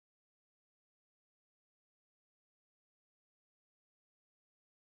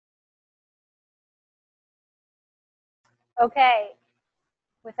Okay,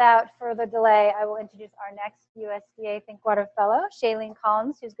 without further delay, I will introduce our next USDA Think Water Fellow, Shalean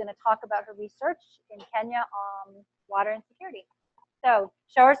Collins, who's going to talk about her research in Kenya on water insecurity. So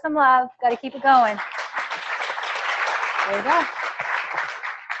show her some love. Got to keep it going. There you go.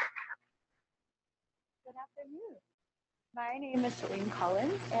 Good afternoon. My name is Shalean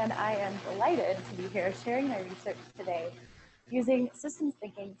Collins, and I am delighted to be here sharing my research today using systems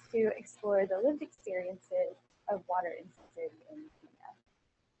thinking to explore the lived experiences of water insecurity in Kenya.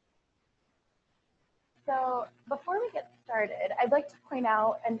 So before we get started, I'd like to point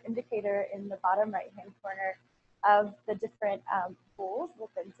out an indicator in the bottom right-hand corner of the different tools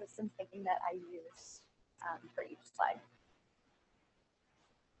within systems thinking that I use for each slide.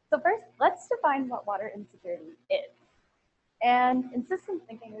 So first, let's define what water insecurity is. And in systems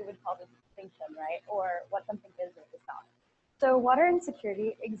thinking, we would call this distinction, right? Or what something is or is not. So water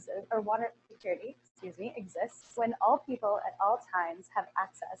insecurity exists, or water security, exists when all people at all times have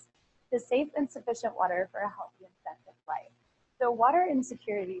access to safe and sufficient water for a healthy and effective life. So water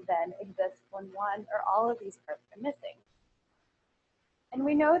insecurity then exists when one or all of these parts are missing. And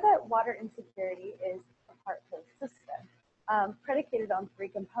we know that water insecurity is a part of the system, predicated on three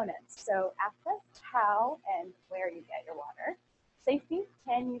components. So access, how and where you get your water. Safety,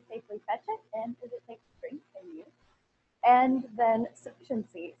 can you safely fetch it, and is it safe to drink and use? And then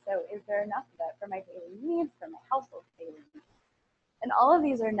sufficiency, so is there enough of it for my daily needs, for my household's daily needs? And all of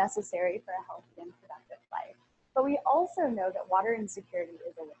these are necessary for a healthy and productive life. But we also know that water insecurity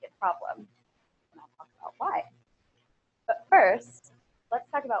is a wicked problem, and I'll talk about why. But first, let's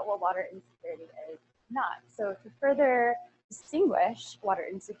talk about what water insecurity is not. So to further distinguish water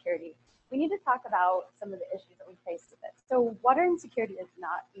insecurity, we need to talk about some of the issues that we face with it. So water insecurity is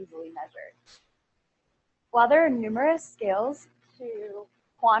not easily measured. While there are numerous scales to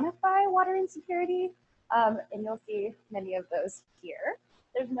quantify water insecurity, and you'll see many of those here,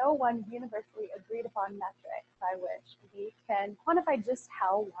 there's no one universally agreed upon metric by which we can quantify just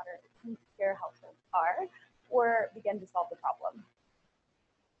how water insecure households are or begin to solve the problem.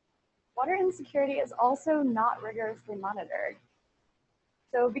 Water insecurity is also not rigorously monitored.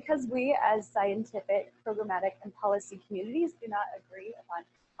 So because we as scientific, programmatic, and policy communities do not agree upon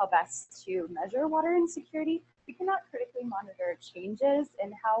how best to measure water insecurity, we cannot critically monitor changes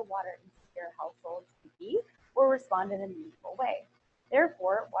in how water insecure households be or respond in a meaningful way.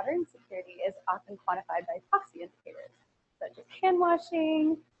 Therefore, water insecurity is often quantified by proxy indicators, such as hand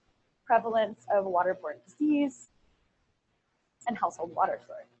washing, prevalence of waterborne disease, and household water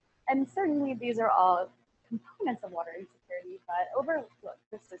source. And certainly these are all components of water insecurity, but overlook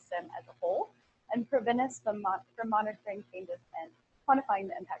the system as a whole and prevent us from monitoring changes and quantifying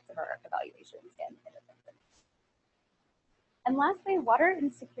the impacts of our evaluations and interventions. And lastly, water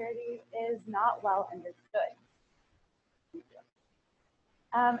insecurity is not well understood.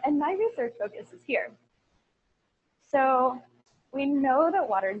 And my research focus is here. So we know that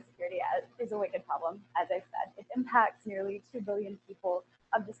water insecurity is a wicked problem, as I said. It impacts nearly 2 billion people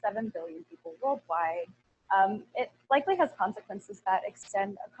of the 7 billion people worldwide. It likely has consequences that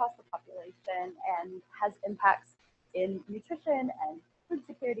extend across the population and has impacts in nutrition and food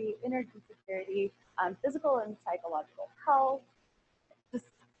security, energy security, physical and psychological health, just,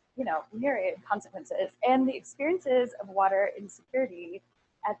 myriad consequences. And the experiences of water insecurity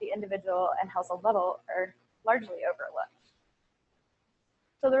at the individual and household level are largely overlooked.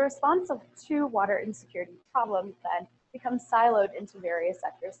 So the response to water insecurity problems then becomes siloed into various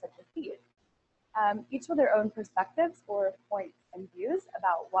sectors such as these. Each with their own perspectives or points and views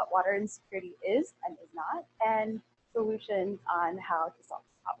about what water insecurity is and is not, and solutions on how to solve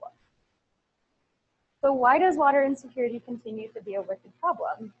the problem. So why does water insecurity continue to be a wicked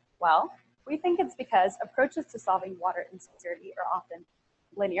problem? Well, we think it's because approaches to solving water insecurity are often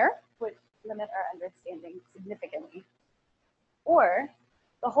linear, which limit our understanding significantly, or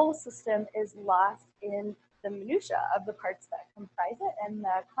the whole system is lost in the minutia of the parts that comprise it and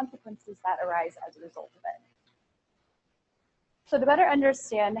the consequences that arise as a result of it. So to better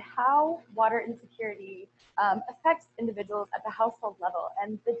understand how water insecurity affects individuals at the household level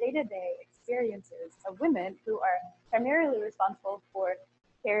and the day-to-day experiences of women who are primarily responsible for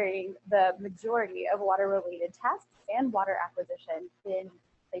carrying the majority of water-related tasks and water acquisition in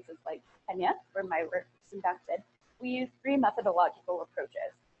places like Kenya, where my work is conducted, we use three methodological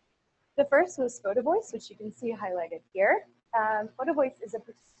approaches. The first was photo voice, which you can see highlighted here. Photo voice is a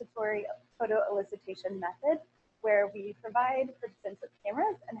participatory photo elicitation method where we provide participants with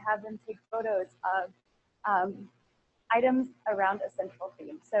cameras and have them take photos of items around a central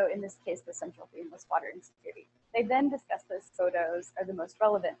theme. So in this case, the central theme was water insecurity. They then discuss those photos, or the most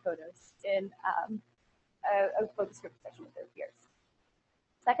relevant photos, in a focus group session with their peers.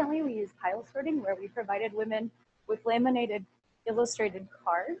 Secondly, we used pile sorting, where we provided women with laminated illustrated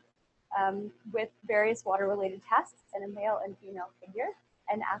cards with various water-related tasks and a male and female figure,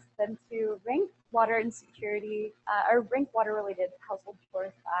 and asked them to rank water insecurity or rank water-related household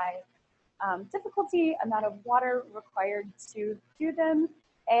chores by difficulty, amount of water required to do them,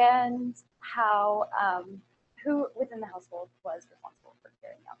 and how who within the household was responsible for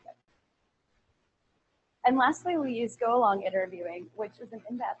carrying out them. And lastly, we use go-along interviewing, which is an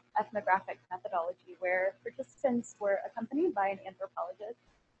in-depth ethnographic methodology where participants were accompanied by an anthropologist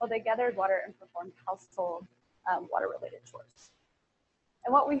while they gathered water and performed household water-related chores.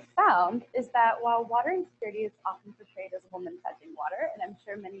 And what we found is that while water insecurity is often portrayed as a woman fetching water, and I'm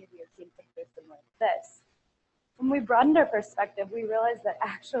sure many of you have seen pictures similar to this, when we broadened our perspective, we realized that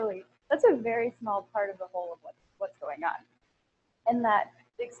actually that's a very small part of the whole of what's going on. And that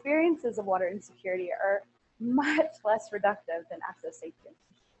the experiences of water insecurity are much less reductive than access safety.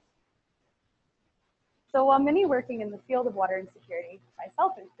 So while many working in the field of water insecurity,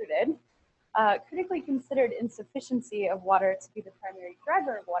 myself included, critically considered insufficiency of water to be the primary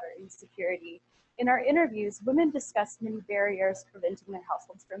driver of water insecurity, in our interviews, women discussed many barriers preventing their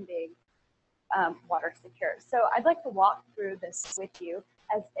households from being water secure. So I'd like to walk through this with you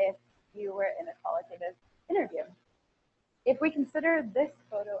as if you were in a qualitative interview. If we consider this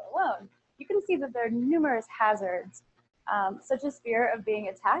photo alone, you can see that there are numerous hazards, such as fear of being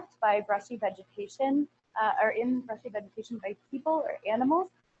attacked by brushy vegetation or in brushy vegetation by people or animals,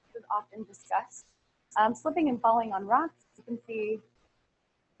 which is often discussed. Slipping and falling on rocks, you can see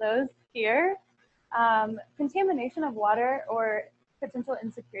those here. Contamination of water or potential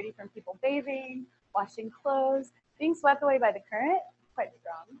insecurity from people bathing, washing clothes, being swept away by the current, quite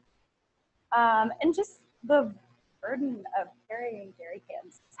strong. And just the burden of carrying jerry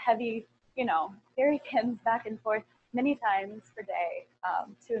cans, heavy, jerry cans back and forth many times per day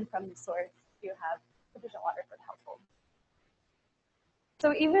to and from the source to have sufficient water for the household.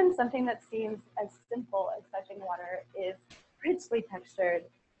 So even something that seems as simple as fetching water is richly textured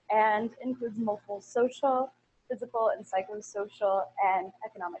and includes multiple social, physical, and psychosocial and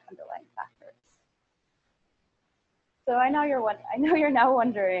economic underlying factors. So I know you're now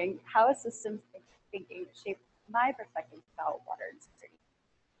wondering how a systems thinking shaped my perspective about water insecurity.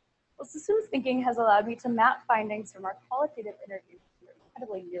 Well, systems thinking has allowed me to map findings from our qualitative interviews, which are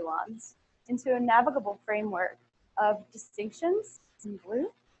incredibly nuanced, into a navigable framework of distinctions in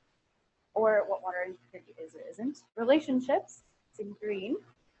blue, or what water insecurity is or isn't, relationships in green,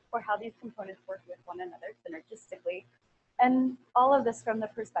 or how these components work with one another synergistically, and all of this from the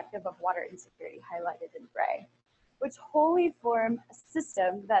perspective of water insecurity highlighted in gray, which wholly form a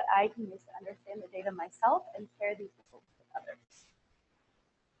system that I can use to understand the data myself and share these results with others.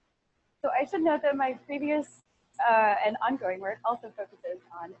 So I should note that my previous and ongoing work also focuses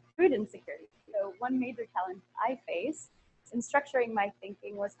on food insecurity. So one major challenge I faced in structuring my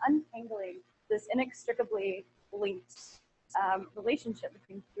thinking was untangling this inextricably linked relationship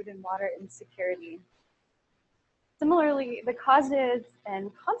between food and water insecurity. Similarly, the causes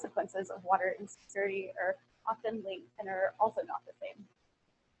and consequences of water insecurity are often linked and are also not the same.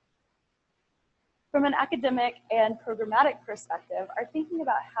 From an academic and programmatic perspective, our thinking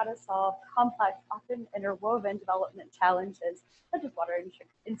about how to solve complex, often interwoven development challenges, such as water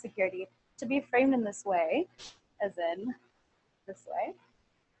insecurity, to be framed in this way, as in this way,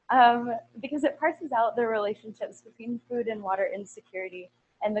 because it parses out the relationships between food and water insecurity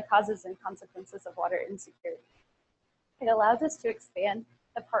and the causes and consequences of water insecurity. It allows us to expand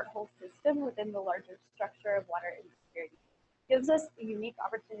the part-whole system within the larger structure of water insecurity. It gives us a unique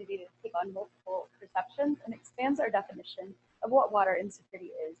opportunity to take on multiple perceptions and expands our definition of what water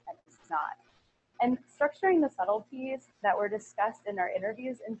insecurity is and is not. And structuring the subtleties that were discussed in our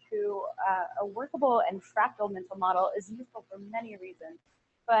interviews into a workable and fractal mental model is useful for many reasons,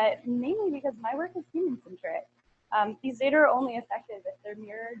 but mainly because my work is human-centric. These data are only effective if they're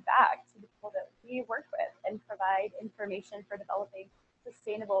mirrored back to the people that we work with and provide information for developing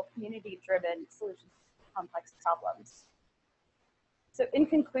sustainable, community-driven solutions to complex problems. So in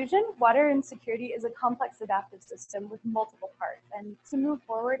conclusion, water insecurity is a complex adaptive system with multiple parts. And to move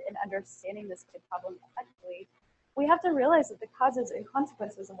forward in understanding this big problem effectively, we have to realize that the causes and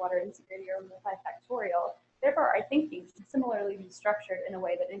consequences of water insecurity are multifactorial. Therefore, our thinking should similarly be structured in a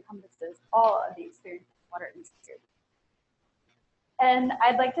way that encompasses all of the experiences of water insecurity. And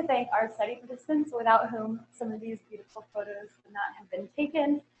I'd like to thank our study participants, without whom some of these beautiful photos would not have been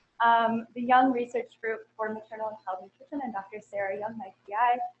taken. The Young Research Group for Maternal and Child Nutrition and Dr. Sarah Young, my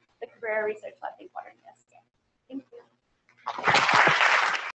PI, the Cabrera Research Lab